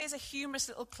here's a humorous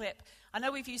little clip. I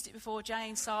know we've used it before.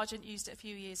 Jane Sargent used it a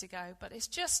few years ago. But it's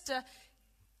just to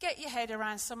get your head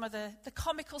around some of the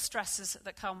comical stresses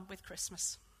that come with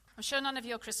Christmas. I'm sure none of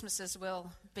your Christmases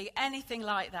will be anything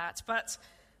like that. But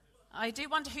I do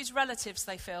wonder whose relatives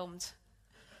they filmed.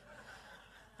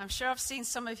 I'm sure I've seen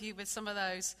some of you with some of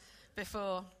those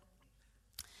before.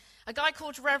 A guy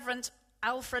called Reverend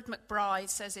Alfred McBride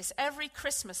says this: every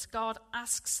Christmas, God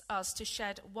asks us to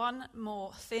shed one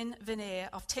more thin veneer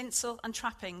of tinsel and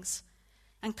trappings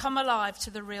and come alive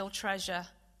to the real treasure.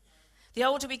 The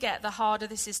older we get, the harder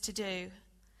this is to do.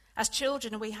 As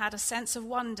children, we had a sense of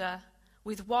wonder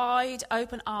with wide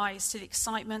open eyes to the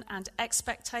excitement and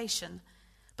expectation,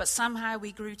 but somehow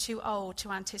we grew too old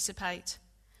to anticipate.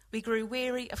 We grew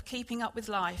weary of keeping up with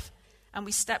life, and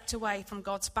we stepped away from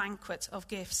God's banquet of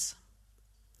gifts.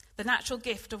 The natural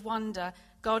gift of wonder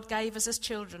God gave us as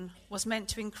children was meant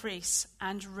to increase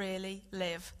and really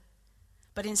live.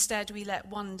 But instead we let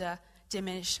wonder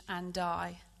diminish and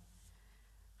die.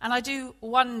 And I do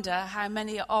wonder how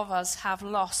many of us have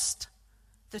lost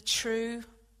the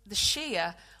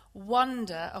sheer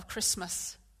wonder of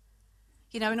Christmas.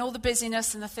 You know, in all the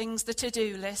busyness and the things, the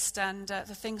to-do list and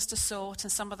the things to sort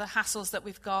and some of the hassles that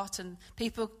we've got and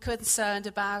people concerned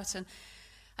about. And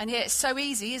yet it's so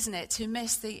easy, isn't it, to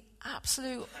miss the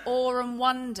absolute awe and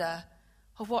wonder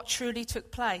of what truly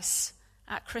took place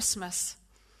at Christmas.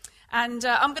 And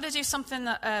I'm going to do something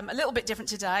that, a little bit different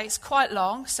today. It's quite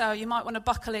long, so you might want to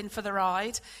buckle in for the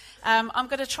ride. I'm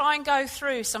going to try and go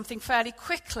through something fairly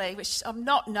quickly, which I'm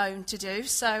not known to do,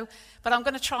 but I'm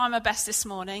going to try my best this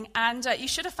morning. And you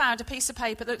should have found a piece of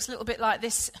paper that looks a little bit like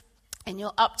this in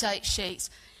your update sheet.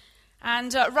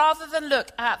 And rather than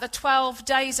look at the 12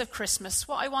 days of Christmas,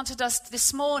 what I wanted us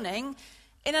this morning,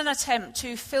 in an attempt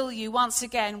to fill you once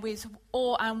again with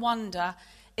awe and wonder,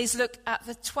 is look at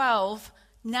the 12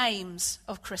 names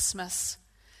of Christmas.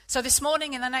 So this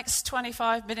morning, in the next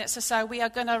 25 minutes or so, we are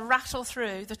going to rattle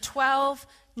through the 12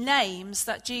 names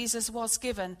that Jesus was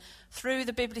given through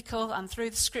the biblical and through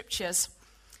the scriptures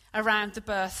around the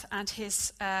birth and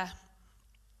his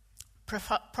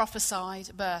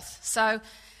prophesied birth. So,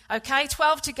 okay,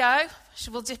 12 to go.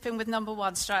 We'll dip in with number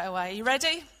 1 straight away. Are you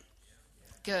ready?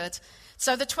 Good.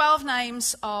 So the 12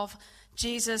 names of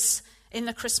Jesus in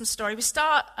the Christmas story.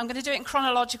 I'm going to do it in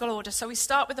chronological order. So we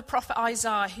start with the prophet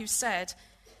Isaiah, who said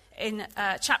in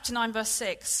chapter 9, verse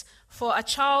 6, "For a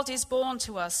child is born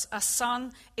to us, a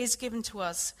son is given to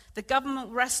us. The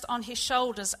government rests on his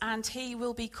shoulders, and he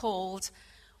will be called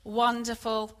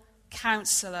Wonderful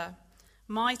Counselor,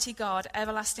 Mighty God,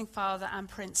 Everlasting Father, and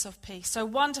Prince of Peace." So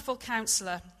Wonderful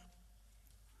Counselor.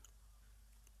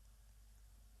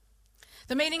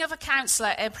 The meaning of a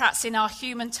counsellor, perhaps in our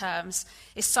human terms,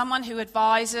 is someone who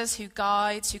advises, who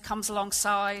guides, who comes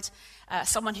alongside,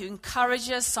 someone who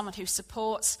encourages, someone who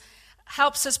supports,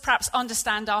 helps us perhaps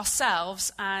understand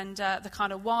ourselves and the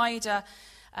kind of wider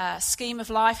scheme of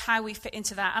life, how we fit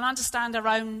into that, and understand our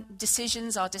own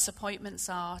decisions, our disappointments,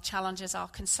 our challenges, our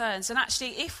concerns. And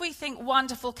actually, if we think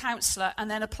wonderful counsellor and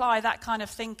then apply that kind of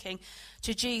thinking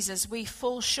to Jesus, we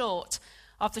fall short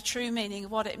of the true meaning of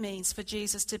what it means for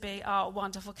Jesus to be our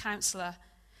wonderful counselor.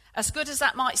 As good as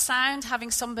that might sound,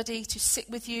 having somebody to sit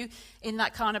with you in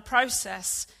that kind of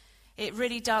process, it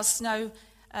really does no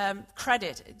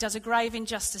credit. It does a grave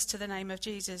injustice to the name of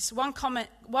Jesus. One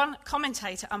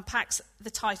commentator unpacks the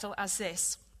title as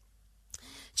this: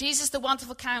 Jesus, the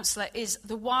wonderful counselor, is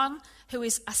the one who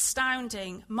is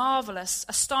astounding, marvelous,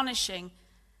 astonishing,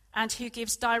 and who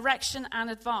gives direction and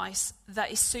advice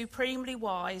that is supremely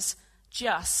wise,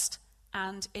 just,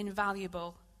 and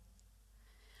invaluable.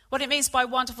 What it means by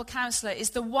wonderful counselor is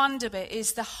the wonder bit,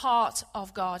 is the heart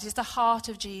of God, is the heart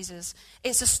of Jesus.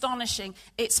 It's astonishing,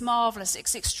 it's marvelous,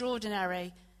 it's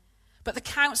extraordinary. But the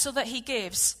counsel that he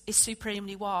gives is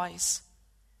supremely wise.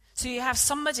 So you have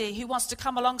somebody who wants to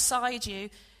come alongside you,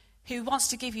 who wants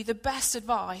to give you the best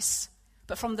advice,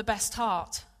 but from the best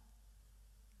heart.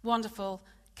 Wonderful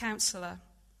counselor.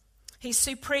 He's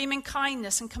supreme in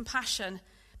kindness and compassion,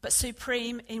 but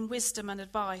supreme in wisdom and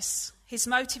advice. His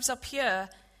motives are pure,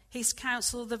 his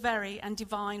counsel the very and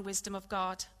divine wisdom of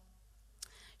God.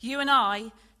 You and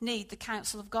I need the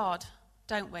counsel of God,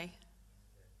 don't we?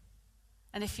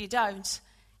 And if you don't,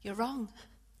 you're wrong.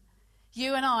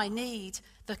 You and I need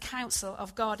the counsel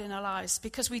of God in our lives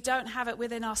because we don't have it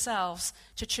within ourselves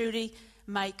to truly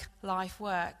make life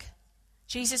work.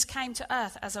 Jesus came to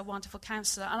earth as a wonderful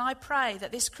counselor, and I pray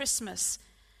that this Christmas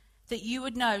that you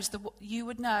would know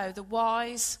the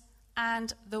wise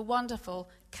and the wonderful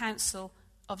counsel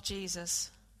of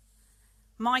Jesus.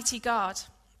 Mighty God,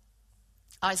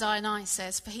 Isaiah 9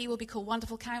 says, "For he will be called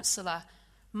Wonderful Counselor,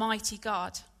 Mighty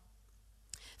God."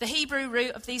 The Hebrew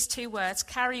root of these two words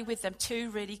carry with them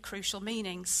two really crucial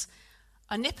meanings: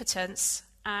 omnipotence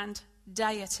and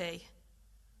deity.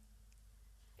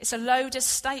 It's a loaded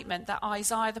statement that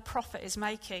Isaiah the prophet is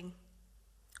making.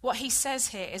 What he says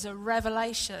here is a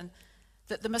revelation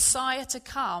that the Messiah to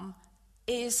come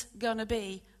is going to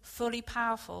be fully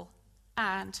powerful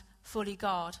and fully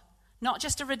God. Not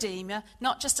just a redeemer,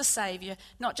 not just a saviour,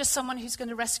 not just someone who's going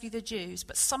to rescue the Jews,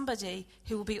 but somebody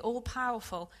who will be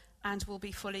all-powerful and will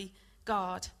be fully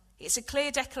God. It's a clear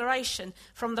declaration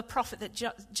from the prophet that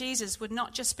Jesus would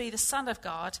not just be the Son of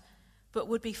God, but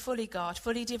would be fully God,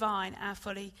 fully divine and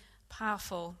fully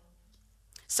powerful.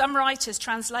 Some writers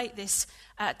translate this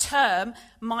term,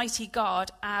 mighty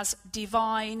God, as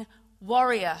divine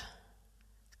warrior.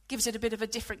 Gives it a bit of a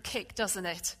different kick, doesn't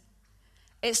it?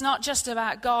 It's not just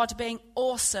about God being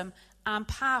awesome and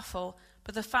powerful,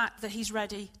 but the fact that he's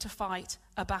ready to fight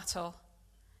a battle.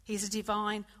 He's a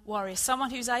divine warrior, someone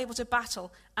who's able to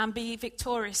battle and be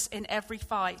victorious in every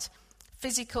fight,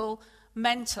 physical,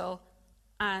 mental,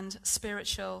 and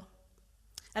spiritual.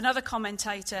 Another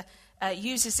commentator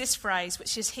uses this phrase,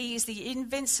 which is, he is the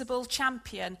invincible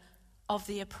champion of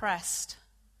the oppressed.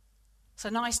 It's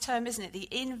a nice term, isn't it? The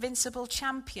invincible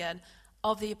champion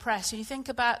of the oppressed. And you think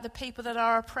about the people that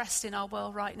are oppressed in our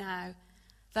world right now.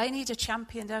 They need a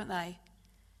champion, don't they?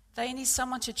 They need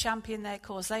someone to champion their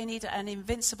cause. They need an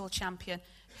invincible champion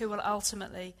who will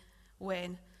ultimately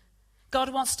win.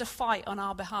 God wants to fight on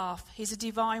our behalf. He's a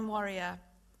divine warrior.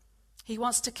 He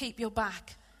wants to keep your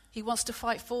back. He wants to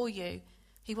fight for you.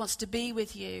 He wants to be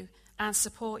with you and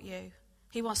support you.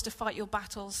 He wants to fight your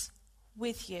battles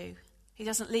with you. He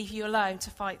doesn't leave you alone to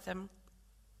fight them.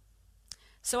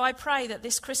 So I pray that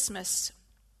this Christmas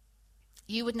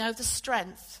you would know the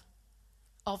strength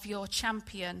of your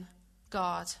champion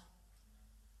God,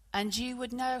 and you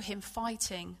would know him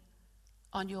fighting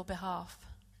on your behalf.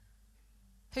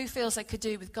 Who feels they could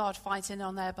do with God fighting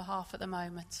on their behalf at the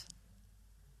moment?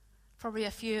 Probably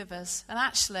a few of us. And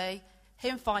actually,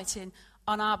 him fighting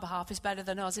on our behalf is better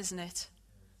than us, isn't it?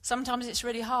 Sometimes it's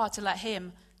really hard to let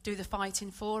him do the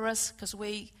fighting for us because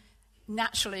we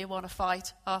naturally want to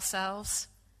fight ourselves.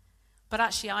 But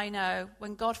actually, I know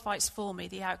when God fights for me,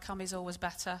 the outcome is always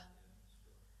better.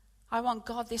 I want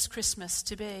God this Christmas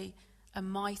to be a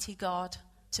mighty God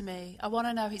to me. I want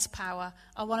to know his power.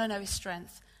 I want to know his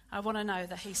strength. I want to know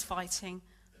that he's fighting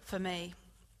for me.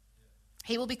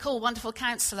 He will be called Wonderful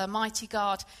Counselor, Mighty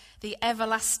God, the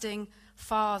Everlasting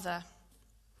Father.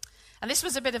 And this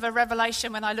was a bit of a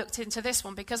revelation when I looked into this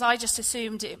one, because I just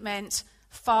assumed it meant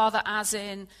father as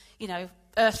in,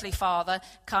 earthly father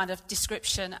kind of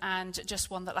description and just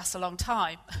one that lasts a long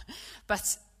time.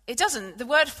 But it doesn't. The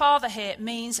word father here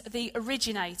means the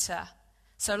originator.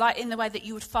 So like in the way that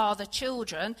you would father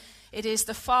children, it is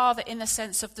the father in the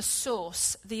sense of the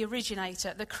source, the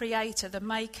originator, the creator, the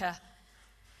maker.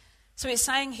 So it's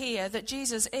saying here that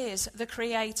Jesus is the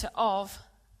creator of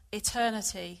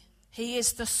eternity. He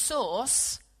is the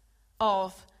source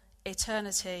of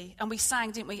eternity. And we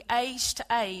sang, didn't we? Age to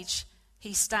age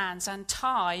he stands, and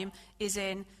time is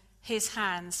in his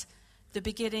hands, the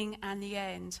beginning and the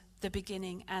end, the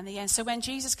beginning and the end. So when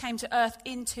Jesus came to earth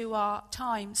into our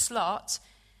time slot,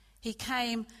 he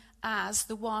came as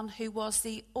the one who was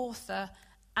the author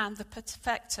and the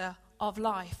perfecter of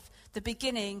life, the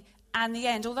beginning and the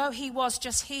end. Although he was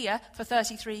just here for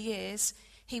 33 years,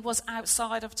 he was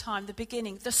outside of time, the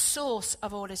beginning, the source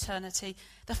of all eternity,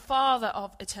 the father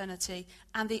of eternity,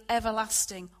 and the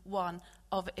everlasting one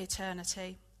of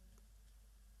eternity.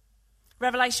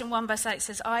 Revelation 1 verse 8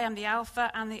 says, I am the Alpha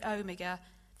and the Omega,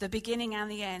 the beginning and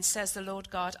the end, says the Lord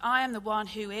God. I am the one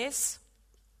who is,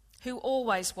 who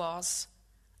always was,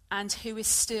 and who is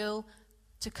still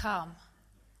to come.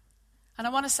 And I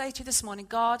want to say to you this morning,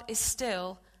 God is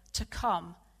still to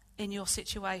come in your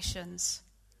situations.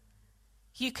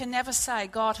 You can never say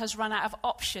God has run out of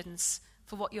options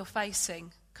for what you're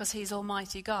facing, because he's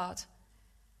Almighty God.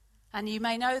 And you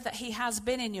may know that he has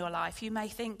been in your life. You may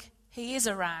think he is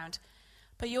around.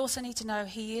 But you also need to know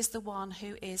he is the one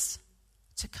who is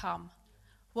to come.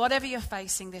 Whatever you're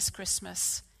facing this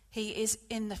Christmas, he is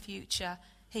in the future.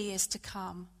 He is to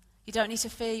come. You don't need to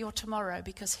fear your tomorrow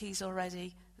because he's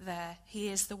already there. He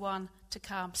is the one to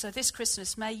come. So this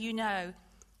Christmas, may you know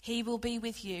he will be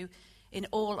with you in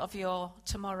all of your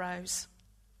tomorrows.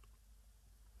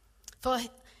 For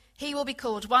he will be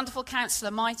called Wonderful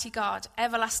Counselor, Mighty God,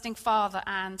 Everlasting Father,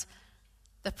 and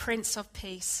the Prince of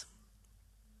Peace.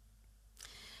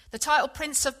 The title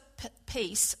Prince of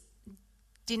Peace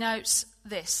denotes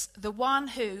this: the one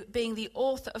who, being the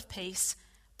author of peace,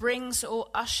 brings or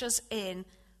ushers in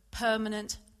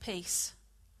permanent peace.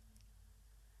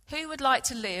 Who would like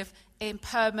to live in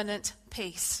permanent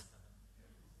peace?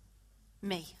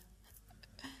 Me.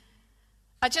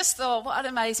 I just thought, what an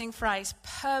amazing phrase,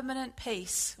 permanent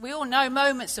peace. We all know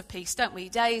moments of peace, don't we?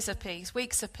 Days of peace,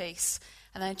 weeks of peace.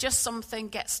 And then just something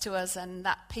gets to us and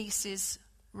that peace is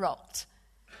rocked.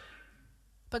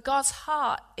 But God's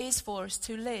heart is for us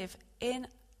to live in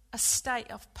a state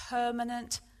of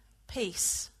permanent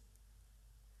peace.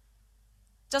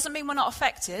 Doesn't mean we're not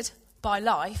affected by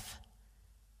life,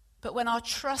 but when our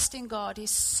trust in God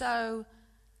is so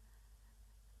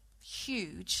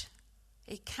huge,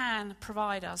 it can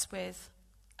provide us with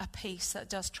a peace that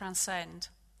does transcend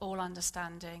all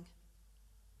understanding.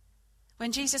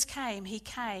 When Jesus came, he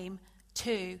came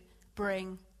to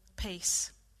bring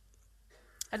peace.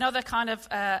 Another kind of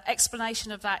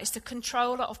explanation of that is the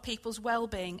controller of people's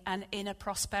well-being and inner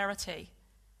prosperity.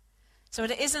 So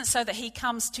it isn't so that he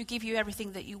comes to give you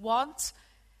everything that you want,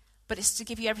 but it's to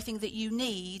give you everything that you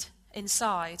need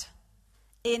inside.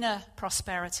 Inner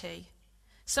prosperity.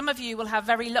 Some of you will have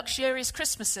very luxurious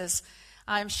Christmases,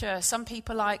 I'm sure. Some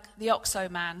people, like the Oxo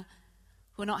man,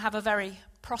 will not have a very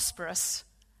prosperous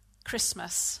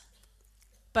Christmas.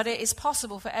 But it is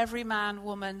possible for every man,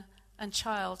 woman, and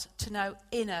child to know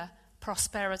inner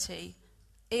prosperity,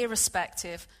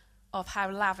 irrespective of how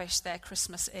lavish their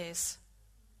Christmas is.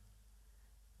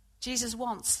 Jesus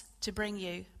wants to bring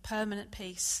you permanent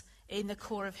peace in the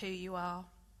core of who you are.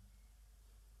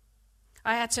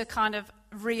 I had to kind of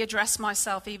readdress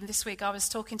myself even this week. I was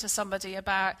talking to somebody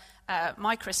about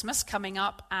my Christmas coming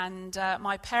up, and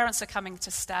my parents are coming to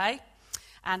stay,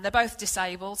 and they're both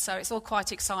disabled, so it's all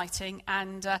quite exciting.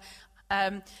 And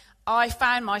I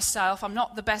found myself, I'm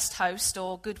not the best host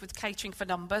or good with catering for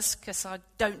numbers, because I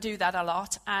don't do that a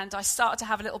lot, and I started to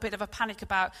have a little bit of a panic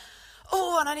about,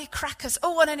 oh, and I need crackers,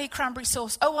 oh, and I need cranberry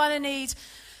sauce, oh, and I need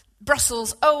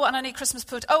Brussels, oh, and I need Christmas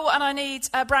pudding, oh, and I need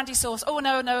brandy sauce, oh,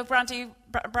 no,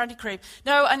 brandy cream,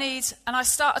 no, I need, and I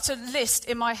started to list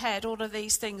in my head all of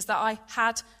these things that I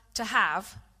had to have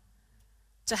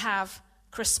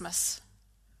Christmas.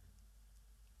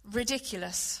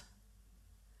 Ridiculous.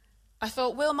 I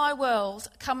thought, will my world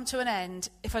come to an end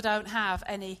if I don't have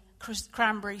any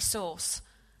cranberry sauce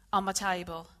on my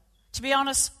table? To be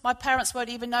honest, my parents won't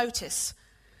even notice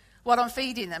what I'm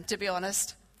feeding them, to be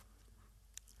honest.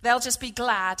 They'll just be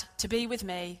glad to be with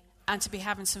me and to be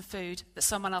having some food that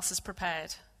someone else has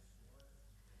prepared.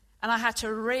 And I had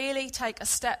to really take a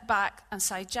step back and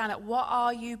say, Janet, what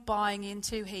are you buying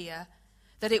into here?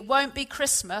 That it won't be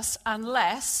Christmas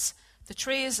unless the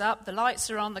tree is up, the lights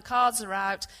are on, the cards are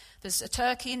out, there's a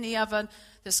turkey in the oven,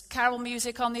 there's carol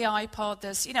music on the iPod,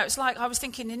 it's like I was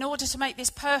thinking, in order to make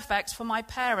this perfect for my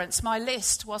parents, my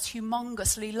list was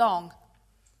humongously long.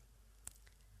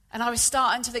 And I was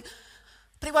starting to think,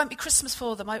 but it won't be Christmas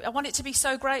for them. I want it to be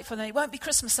so great for them. It won't be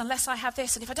Christmas unless I have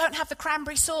this. And if I don't have the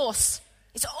cranberry sauce,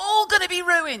 it's all going to be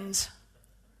ruined.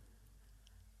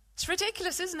 It's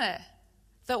ridiculous, isn't it?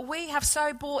 That we have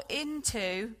so bought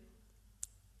into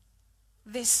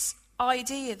this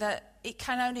idea that it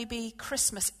can only be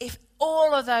Christmas if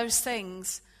all of those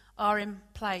things are in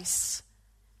place.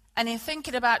 And in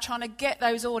thinking about trying to get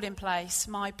those all in place,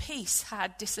 my peace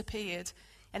had disappeared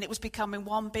and it was becoming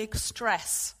one big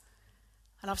stress.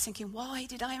 And I was thinking, why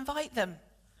did I invite them?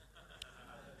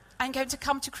 I'm going to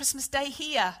come to Christmas Day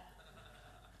here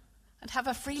and have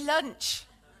a free lunch.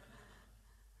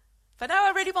 But no,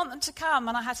 I really want them to come.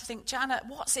 And I had to think, Janet,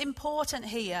 what's important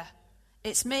here?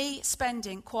 It's me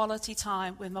spending quality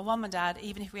time with my mum and dad,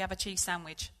 even if we have a cheese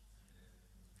sandwich.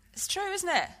 It's true, isn't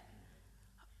it?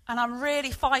 And I'm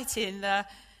really fighting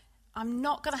I'm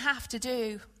not going to have to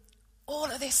do all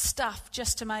of this stuff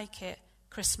just to make it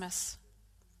Christmas.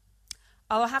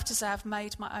 I'll have to say I've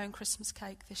made my own Christmas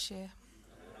cake this year.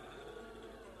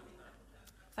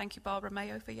 Thank you, Barbara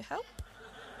Mayo, for your help.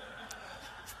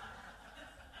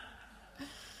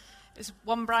 There's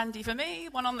one brandy for me,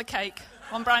 one on the cake.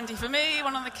 One brandy for me,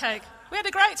 one on the cake. We had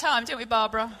a great time, didn't we,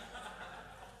 Barbara?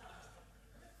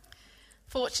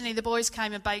 Fortunately, the boys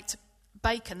came and baked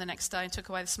bacon the next day and took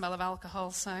away the smell of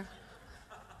alcohol, so...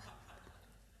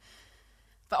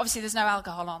 But obviously there's no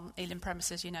alcohol on Ealing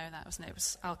premises, you know that, wasn't it? It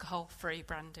was alcohol-free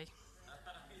brandy.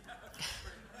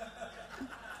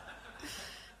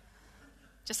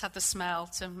 Just had the smell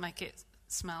to make it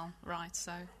smell right,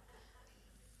 so...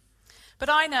 But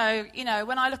I know,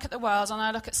 when I look at the world and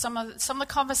I look at some of the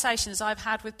conversations I've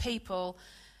had with people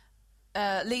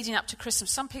leading up to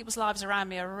Christmas, some people's lives around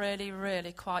me are really,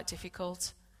 really quite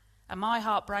difficult. And my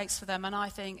heart breaks for them, and I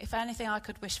think, if anything I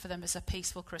could wish for them is a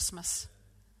peaceful Christmas.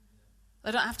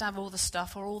 They don't have to have all the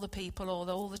stuff or all the people or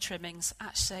all the trimmings.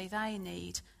 Actually, they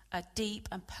need a deep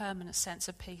and permanent sense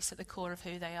of peace at the core of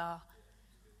who they are.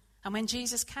 And when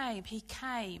Jesus came, he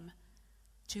came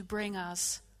to bring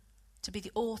us to be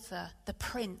the author, the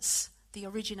prince, the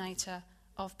originator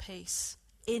of peace,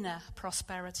 inner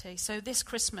prosperity. So this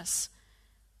Christmas,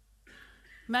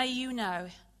 may you know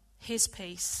his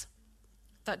peace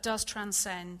that does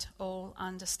transcend all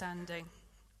understanding.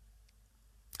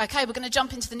 Okay, we're going to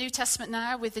jump into the New Testament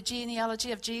now with the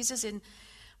genealogy of Jesus in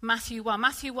Matthew 1.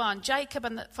 Matthew 1, Jacob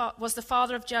was the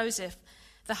father of Joseph,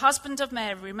 the husband of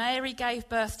Mary. Mary gave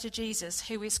birth to Jesus,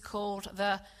 who is called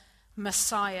the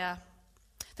Messiah.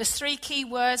 There's three key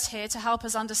words here to help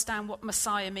us understand what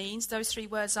Messiah means. Those three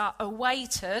words are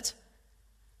awaited,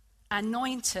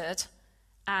 anointed,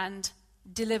 and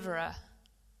deliverer.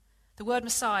 The word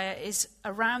Messiah is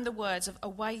around the words of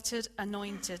awaited,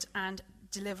 anointed, and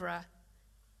deliverer.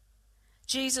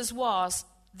 Jesus was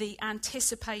the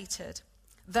anticipated,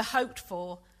 the hoped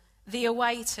for, the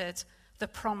awaited, the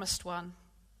promised one.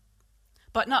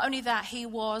 But not only that, he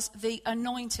was the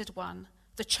anointed one,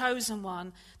 the chosen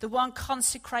one, the one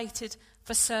consecrated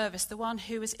for service, the one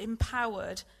who was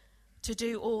empowered to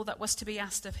do all that was to be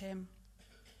asked of him.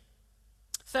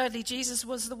 Thirdly, Jesus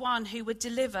was the one who would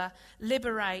deliver,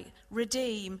 liberate,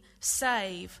 redeem,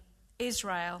 save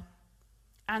Israel,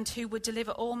 and who would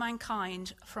deliver all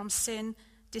mankind from sin,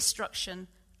 destruction,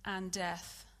 and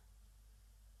death.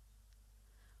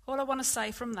 All I want to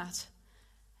say from that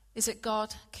is that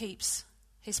God keeps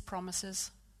his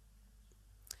promises.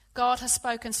 God has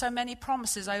spoken so many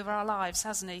promises over our lives,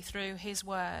 hasn't he, through his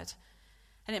word.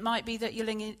 And it might be that you're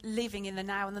living in the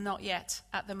now and the not yet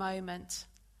at the moment.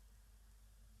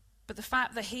 But the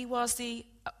fact that he was the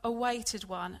awaited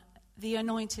one, the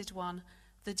anointed one,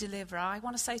 the deliverer, I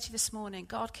want to say to you this morning,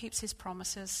 God keeps his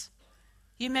promises.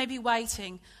 You may be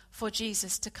waiting for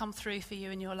Jesus to come through for you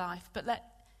in your life, but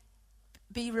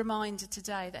be reminded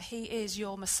today that he is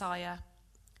your Messiah.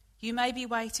 You may be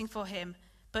waiting for him,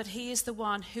 but he is the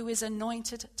one who is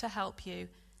anointed to help you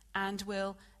and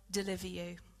will deliver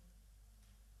you.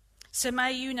 So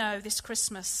may you know this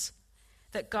Christmas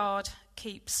that God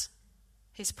keeps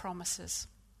his promises.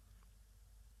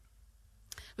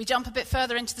 We jump a bit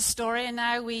further into the story, and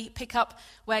now we pick up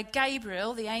where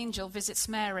Gabriel, the angel, visits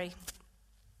Mary.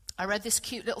 I read this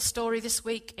cute little story this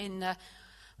week in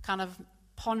kind of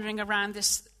pondering around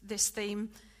this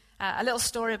theme. A little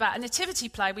story about a nativity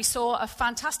play. We saw a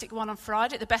fantastic one on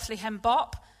Friday at the Bethlehem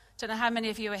Bop. Don't know how many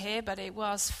of you were here, but it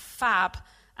was fab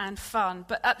and fun.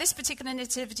 But at this particular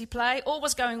nativity play, all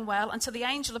was going well until the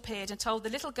angel appeared and told the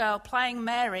little girl playing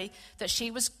Mary that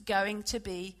she was going to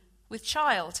be with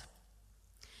child.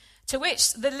 To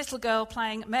which the little girl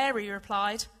playing Mary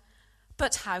replied,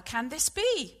 "But how can this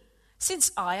be,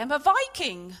 since I am a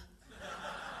Viking?"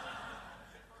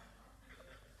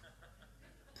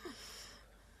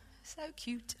 So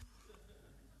cute.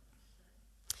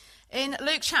 In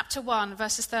Luke chapter 1,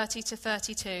 verses 30 to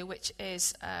 32, which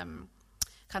is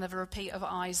kind of a repeat of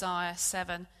Isaiah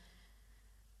 7,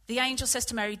 the angel says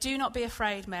to Mary, "Do not be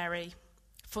afraid, Mary,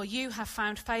 for you have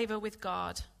found favor with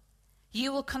God.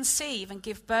 You will conceive and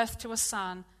give birth to a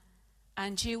son,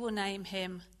 and you will name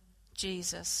him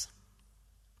Jesus."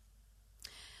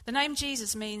 The name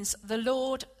Jesus means the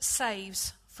Lord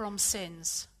saves from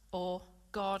sins, or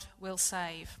God will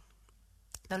save.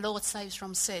 The Lord saves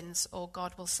from sins, or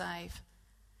God will save.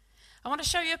 I want to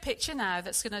show you a picture now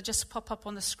that's going to just pop up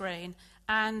on the screen.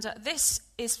 And this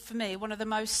is, for me, one of the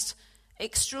most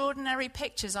extraordinary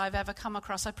pictures I've ever come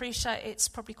across. I appreciate it's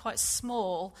probably quite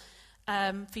small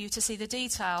for you to see the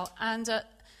detail. And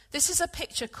this is a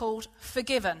picture called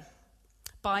Forgiven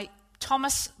by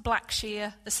Thomas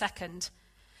Blackshear II.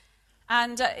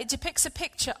 And it depicts a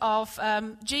picture of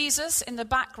Jesus in the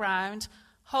background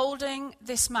holding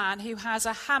this man who has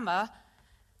a hammer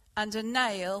and a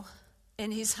nail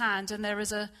in his hand, and there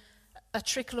is a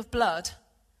trickle of blood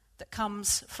that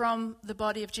comes from the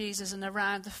body of Jesus and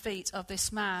around the feet of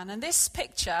this man. And this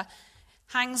picture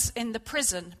hangs in the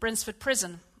prison, Brinsford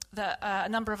Prison, that a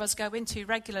number of us go into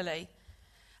regularly.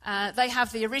 They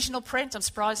have the original print. I'm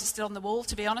surprised it's still on the wall,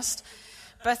 to be honest.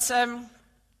 But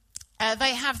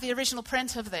they have the original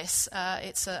print of this.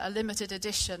 It's a limited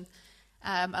edition.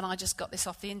 And I just got this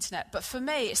off the internet. But for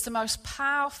me, it's the most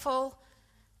powerful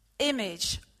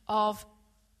image of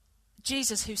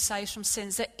Jesus who saves from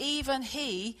sins, that even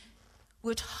he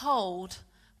would hold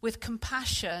with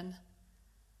compassion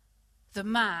the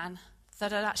man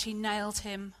that had actually nailed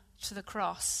him to the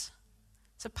cross.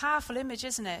 It's a powerful image,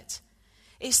 isn't it?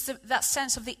 It's that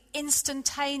sense of the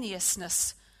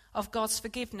instantaneousness of God's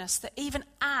forgiveness, that even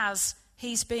as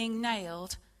he's being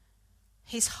nailed,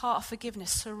 his heart of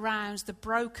forgiveness surrounds the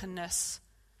brokenness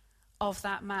of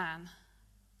that man.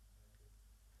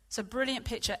 It's a brilliant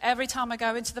picture. Every time I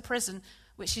go into the prison,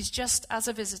 which is just as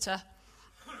a visitor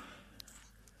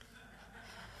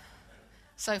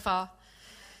so far,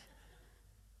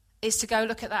 is to go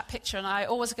look at that picture. And I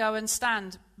always go and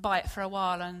stand by it for a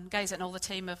while and gaze at it, and all the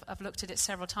team have looked at it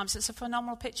several times. It's a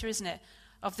phenomenal picture, isn't it,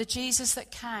 of the Jesus that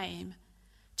came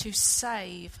to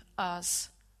save us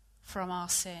from our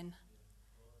sin.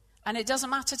 And it doesn't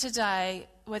matter today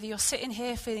whether you're sitting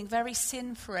here feeling very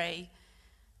sin-free,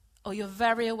 or you're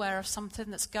very aware of something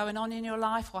that's going on in your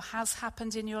life or has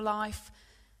happened in your life,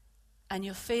 and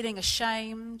you're feeling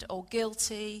ashamed or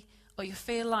guilty, or you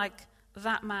feel like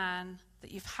that man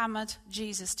that you've hammered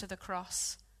Jesus to the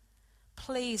cross.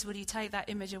 Please, will you take that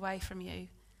image away from you?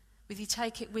 Will you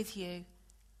take it with you?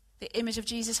 The image of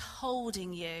Jesus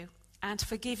holding you and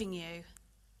forgiving you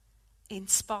in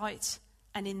spite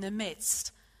and in the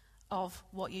midst of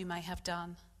what you may have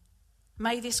done.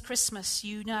 May this Christmas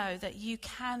you know that you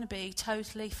can be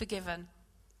totally forgiven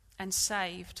and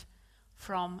saved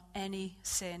from any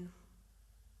sin.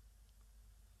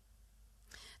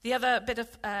 The other bit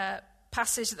of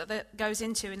passage that goes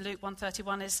into in Luke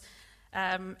 1:31 is,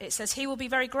 it says, "He will be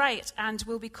very great and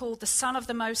will be called the Son of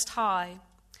the Most High.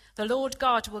 The Lord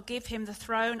God will give him the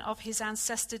throne of his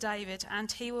ancestor David,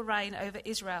 and he will reign over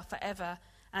Israel forever,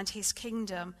 and his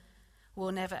kingdom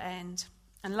will never end."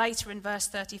 And later in verse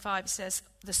 35 it says,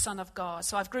 the Son of God.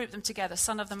 So I've grouped them together,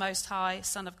 Son of the Most High,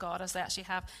 Son of God, as they actually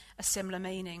have a similar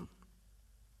meaning.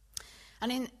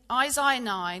 And in Isaiah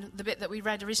 9, the bit that we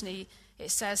read originally, it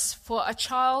says, "For a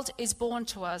child is born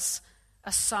to us,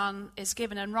 a son is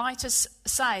given." And writers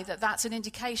say that that's an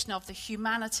indication of the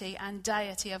humanity and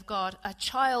deity of God. A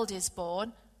child is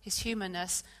born, his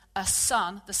humanness, a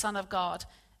son, the Son of God,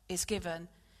 is given.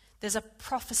 There's a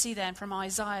prophecy then from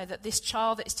Isaiah that this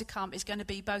child that is to come is going to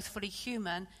be both fully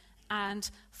human and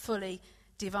fully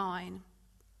divine.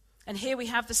 And here we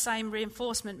have the same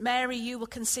reinforcement. Mary, you will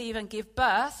conceive and give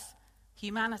birth,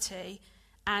 humanity,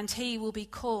 and he will be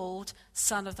called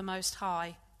Son of the Most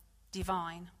High,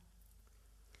 divine.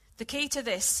 The key to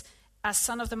this, as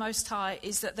Son of the Most High,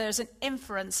 is that there's an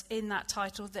inference in that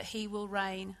title that he will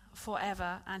reign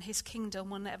forever and his kingdom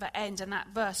will never end. And that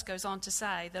verse goes on to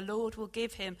say, the Lord will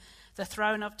give him the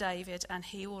throne of David and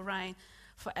he will reign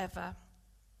forever.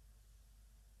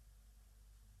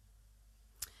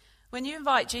 When you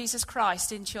invite Jesus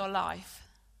Christ into your life,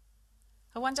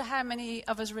 I wonder how many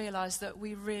of us realise that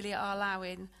we really are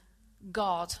allowing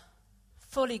God,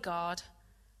 fully God,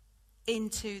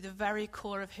 into the very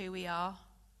core of who we are.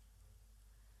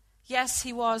 Yes,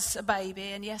 he was a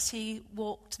baby, and yes, he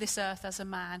walked this earth as a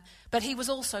man, but he was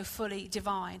also fully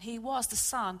divine. He was the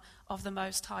Son of the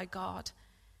Most High God.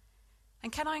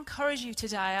 And can I encourage you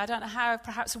today, I don't know how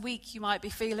perhaps weak you might be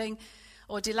feeling,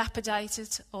 or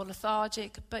dilapidated, or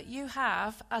lethargic, but you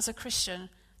have, as a Christian,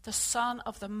 the Son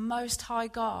of the Most High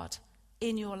God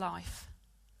in your life.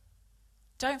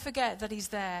 Don't forget that he's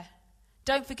there.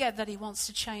 Don't forget that he wants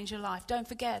to change your life. Don't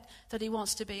forget that he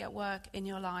wants to be at work in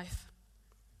your life.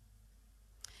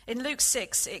 In Luke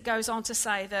 6, it goes on to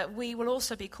say that we will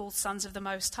also be called sons of the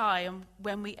Most High and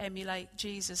when we emulate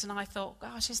Jesus. And I thought,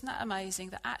 gosh, isn't that amazing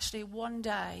that actually one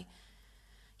day,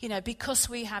 because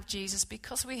we have Jesus,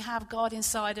 because we have God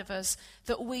inside of us,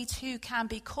 that we too can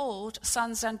be called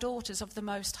sons and daughters of the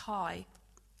Most High.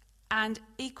 And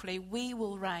equally, we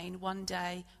will reign one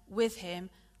day with him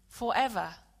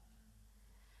forever.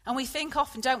 And we think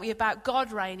often, don't we, about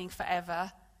God reigning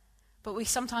forever, but we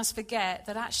sometimes forget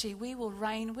that actually we will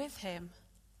reign with him.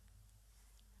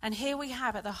 And here we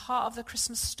have at the heart of the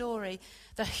Christmas story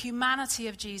the humanity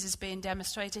of Jesus being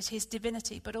demonstrated, his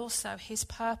divinity, but also his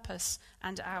purpose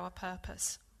and our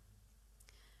purpose.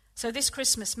 So this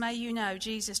Christmas, may you know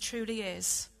Jesus truly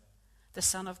is the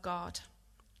Son of God.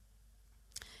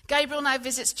 Gabriel now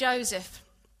visits Joseph.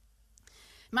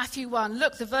 Matthew 1,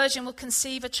 "Look, the virgin will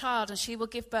conceive a child and she will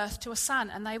give birth to a son,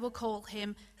 and they will call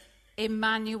him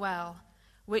Emmanuel,"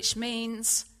 which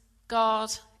means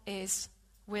God is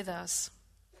with us.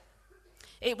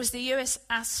 It was the US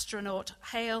astronaut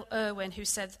Hale Irwin who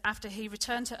said after he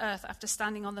returned to Earth after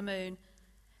standing on the moon,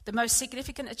 "The most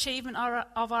significant achievement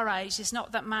of our age is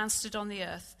not that man stood on the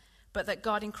earth, but that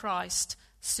God in Christ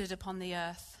stood upon the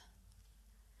earth."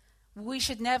 We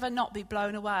should never not be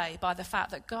blown away by the fact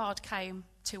that God came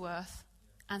to earth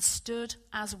and stood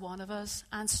as one of us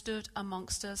and stood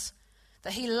amongst us,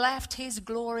 that he left his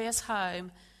glorious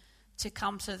home to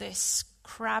come to this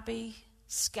crabby,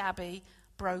 scabby,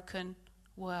 broken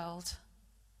world.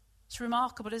 It's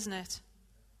remarkable, isn't it?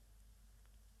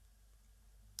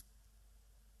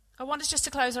 I want us just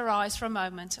to close our eyes for a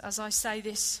moment as I say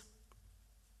this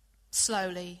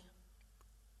slowly,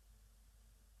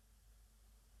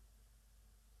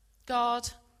 God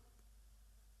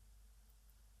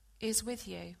is with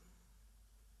you.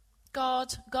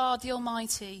 God the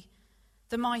Almighty,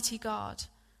 the mighty God,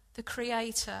 the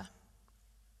Creator,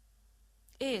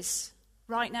 is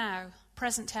right now,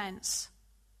 present tense,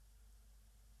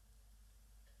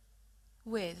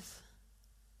 with,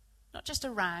 not just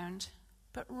around,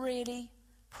 but really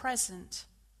present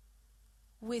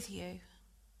with you.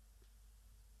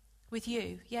 With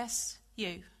you, yes,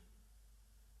 you.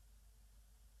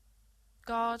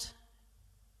 God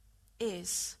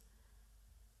is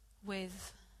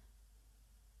with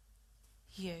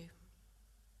you.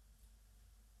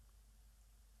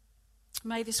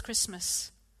 May this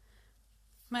Christmas,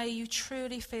 may you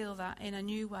truly feel that in a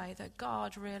new way, that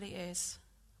God really is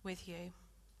with you.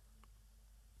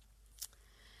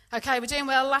 Okay, we're doing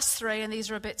well. Last three, and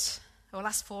these are or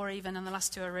last four even, and the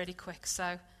last two are really quick.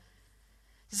 So,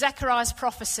 Zechariah's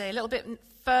prophecy, a little bit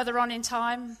further on in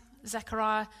time,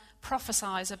 Zechariah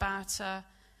prophesies about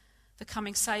the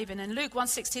coming Saviour. And in Luke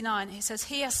 1:69, he says,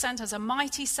 "He has sent us a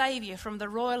mighty Saviour from the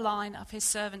royal line of his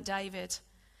servant David."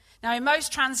 Now, in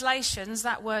most translations,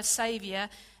 that word Saviour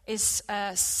is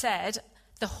said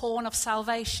the horn of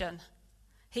salvation.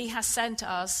 He has sent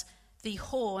us the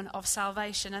horn of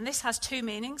salvation. And this has two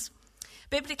meanings.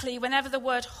 Biblically, whenever the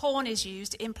word horn is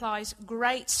used, it implies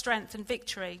great strength and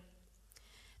victory.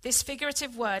 This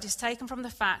figurative word is taken from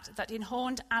the fact that in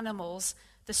horned animals,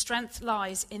 the strength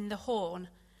lies in the horn.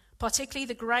 Particularly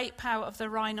the great power of the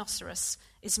rhinoceros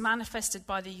is manifested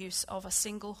by the use of a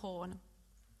single horn.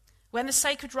 When the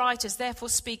sacred writers therefore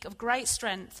speak of great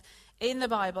strength in the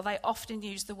Bible, they often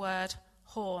use the word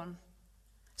horn.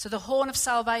 So the horn of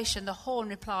salvation, the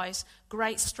horn implies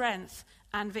great strength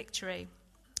and victory.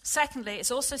 Secondly, it's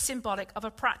also symbolic of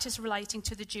a practice relating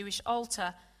to the Jewish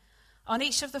altar. On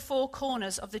each of the four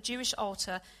corners of the Jewish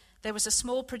altar, there was a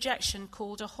small projection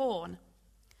called a horn.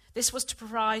 This was to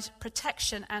provide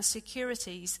protection and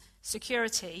security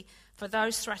for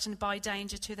those threatened by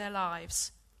danger to their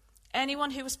lives.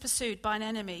 Anyone who was pursued by an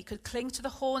enemy could cling to the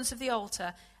horns of the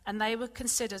altar, and they were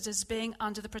considered as being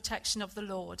under the protection of the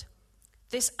Lord.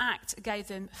 This act gave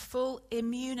them full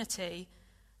immunity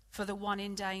for the one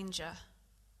in danger.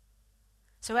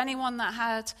 So anyone that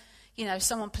had,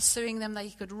 someone pursuing them, they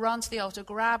could run to the altar,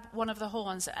 grab one of the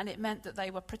horns, and it meant that they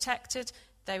were protected,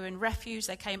 they were in refuge,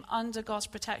 they came under God's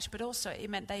protection, but also it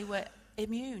meant they were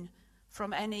immune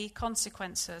from any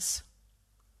consequences.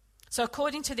 So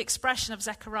according to the expression of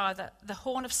Zechariah, that the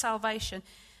horn of salvation,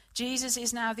 Jesus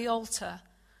is now the altar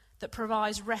that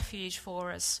provides refuge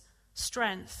for us,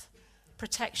 strength,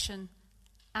 protection,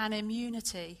 and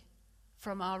immunity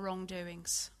from our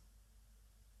wrongdoings.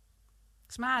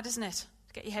 It's mad, isn't it,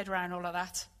 to get your head around all of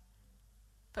that?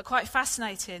 But quite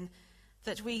fascinating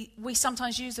that we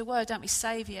sometimes use the word, don't we,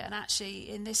 Saviour, and actually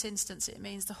in this instance it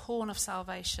means the horn of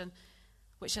salvation,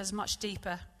 which has much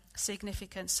deeper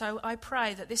significance. So I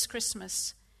pray that this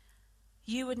Christmas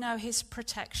you would know his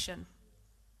protection,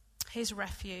 his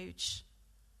refuge.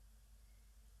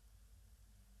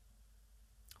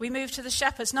 We move to the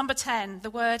shepherds. Number 10, the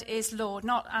word is Lord,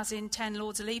 not as in 10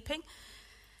 lords a leaping.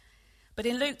 But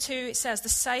in Luke 2 it says, the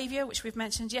Saviour, which we've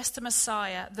mentioned, yes, the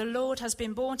Messiah, the Lord has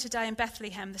been born today in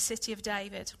Bethlehem, the city of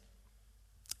David.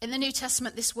 In the New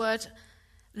Testament, this word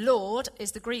Lord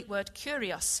is the Greek word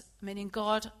kurios, meaning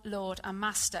God, Lord, and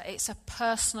Master. It's a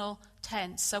personal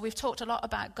tense. So we've talked a lot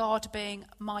about God being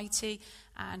mighty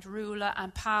and ruler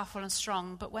and powerful and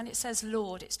strong. But when it says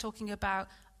Lord, it's talking about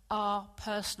our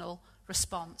personal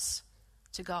response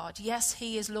to God. Yes,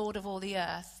 he is Lord of all the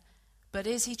earth, but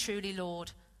is he truly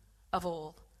Lord of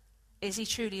all? Is he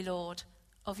truly Lord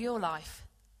of your life?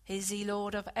 Is he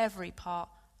Lord of every part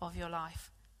of your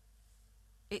life?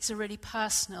 It's a really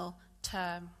personal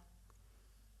term.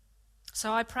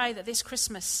 So I pray that this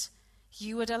Christmas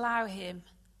you would allow him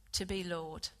to be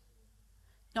Lord.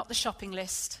 Not the shopping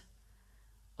list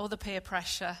or the peer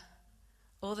pressure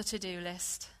or the to-do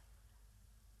list,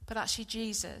 but actually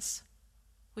Jesus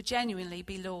would genuinely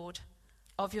be Lord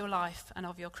of your life and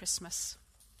of your Christmas.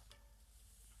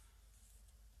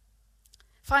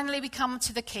 Finally, we come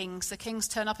to the kings. The kings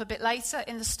turn up a bit later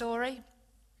in the story.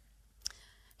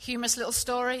 Humorous little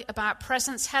story about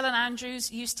presents. Helen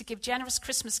Andrews used to give generous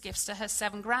Christmas gifts to her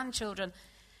 7 grandchildren.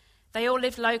 They all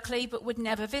lived locally but would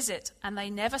never visit, and they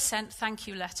never sent thank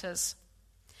you letters.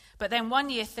 But then one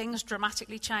year things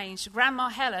dramatically changed. Grandma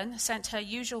Helen sent her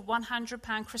usual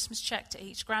 £100 Christmas cheque to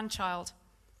each grandchild.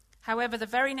 However, the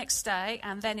very next day,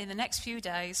 and then in the next few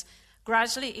days,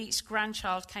 gradually each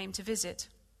grandchild came to visit.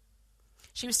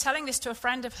 She was telling this to a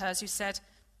friend of hers who said,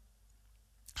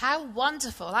 "How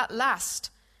wonderful, at last.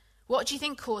 What do you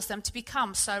think caused them to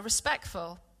become so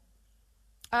respectful?"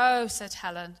 "Oh," said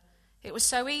Helen, "it was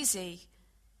so easy.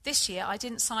 This year I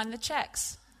didn't sign the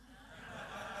cheques."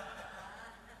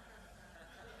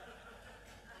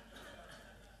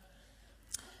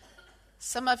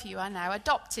 Some of you are now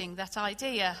adopting that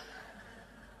idea.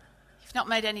 You've not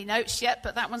made any notes yet,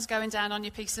 but that one's going down on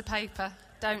your piece of paper.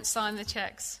 Don't sign the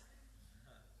cheques.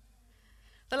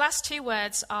 The last two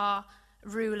words are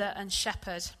ruler and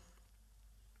shepherd.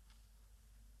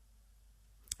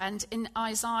 And in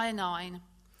Isaiah 9,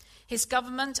 his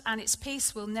government and its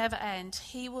peace will never end.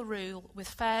 He will rule with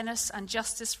fairness and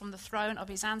justice from the throne of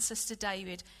his ancestor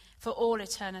David for all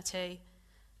eternity.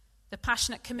 The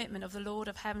passionate commitment of the Lord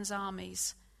of Heaven's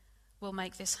armies will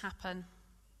make this happen.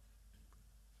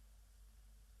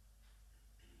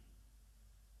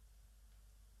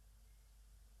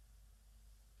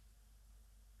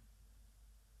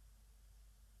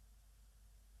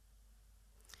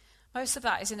 Most of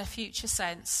that is in a future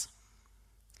sense.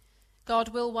 God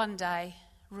will one day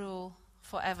rule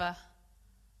forever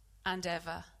and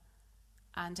ever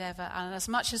and ever. And as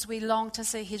much as we long to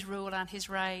see his rule and his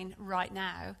reign right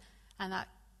now, and that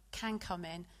can come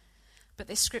in, but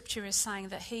this scripture is saying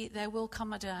that there will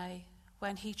come a day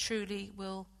when he truly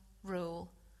will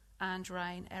rule and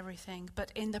reign everything.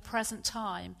 But in the present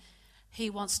time, he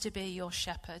wants to be your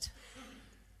shepherd.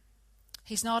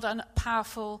 He's not a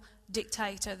powerful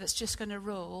dictator that's just going to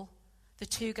rule. The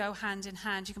two go hand in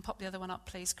hand. You can pop the other one up,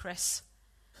 please, Chris.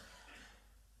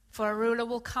 For a ruler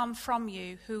will come from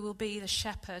you who will be the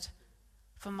shepherd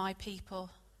for my people.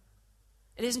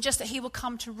 It isn't just that he will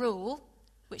come to rule,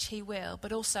 which he will,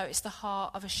 but also it's the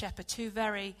heart of a shepherd. Two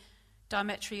very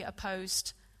diametrically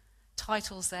opposed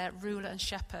titles there, ruler and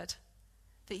shepherd.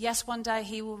 That yes, one day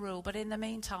he will rule, but in the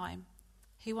meantime,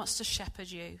 he wants to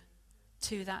shepherd you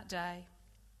to that day.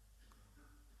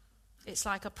 It's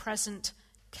like a present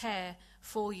care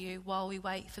for you while we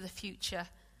wait for the future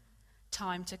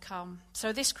time to come.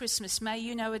 So this Christmas, may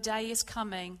you know a day is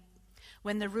coming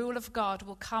when the rule of God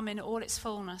will come in all its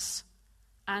fullness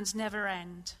and never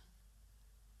end.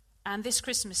 And this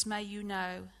Christmas, may you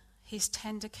know his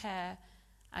tender care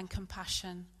and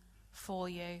compassion for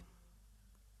you.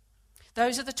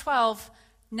 Those are the 12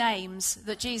 names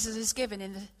that Jesus is given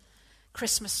in the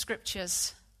Christmas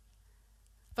scriptures.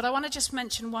 But I want to just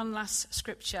mention one last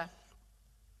scripture.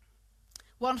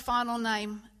 One final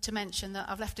name to mention that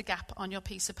I've left a gap on your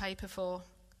piece of paper for,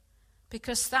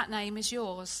 because that name is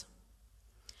yours.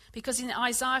 Because in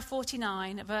Isaiah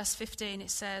 49, verse 15, it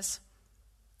says,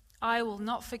 I will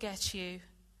not forget you.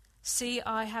 See,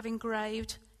 I have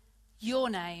engraved your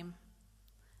name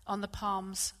on the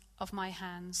palms of my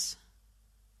hands.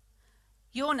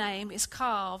 Your name is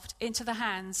carved into the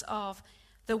hands of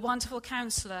the wonderful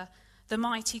Counselor, the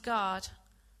mighty God,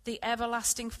 the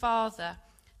everlasting Father,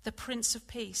 the Prince of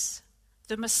Peace,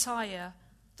 the Messiah,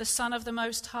 the Son of the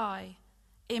Most High,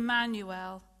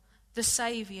 Emmanuel, the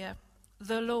Saviour,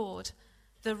 the Lord,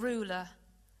 the Ruler,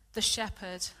 the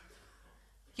Shepherd.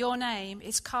 Your name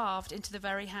is carved into the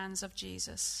very hands of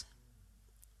Jesus.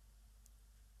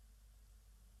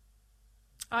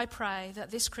 I pray that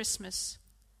this Christmas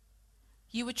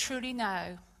you would truly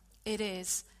know it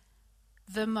is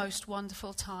the most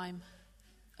wonderful time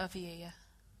of year.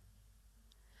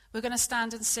 We're going to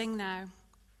stand and sing now.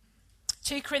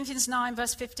 2 Corinthians 9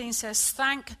 verse 15 says,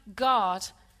 thank God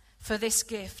for this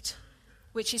gift,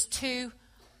 which is too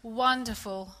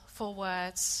wonderful for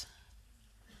words.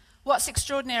 What's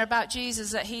extraordinary about Jesus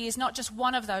is that he is not just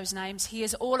one of those names, he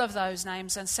is all of those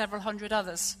names and several hundred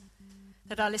others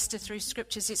that are listed through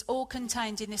scriptures. It's all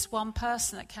contained in this one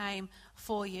person that came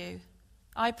for you.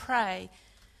 I pray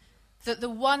that the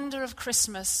wonder of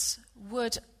Christmas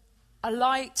would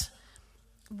alight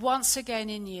once again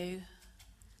in you,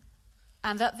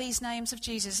 and that these names of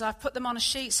Jesus, I've put them on a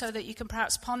sheet so that you can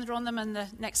perhaps ponder on them in the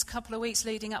next couple of weeks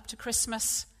leading up to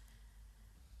Christmas.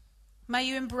 May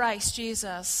you embrace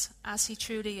Jesus as he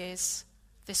truly is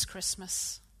this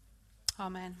Christmas.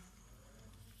 Amen.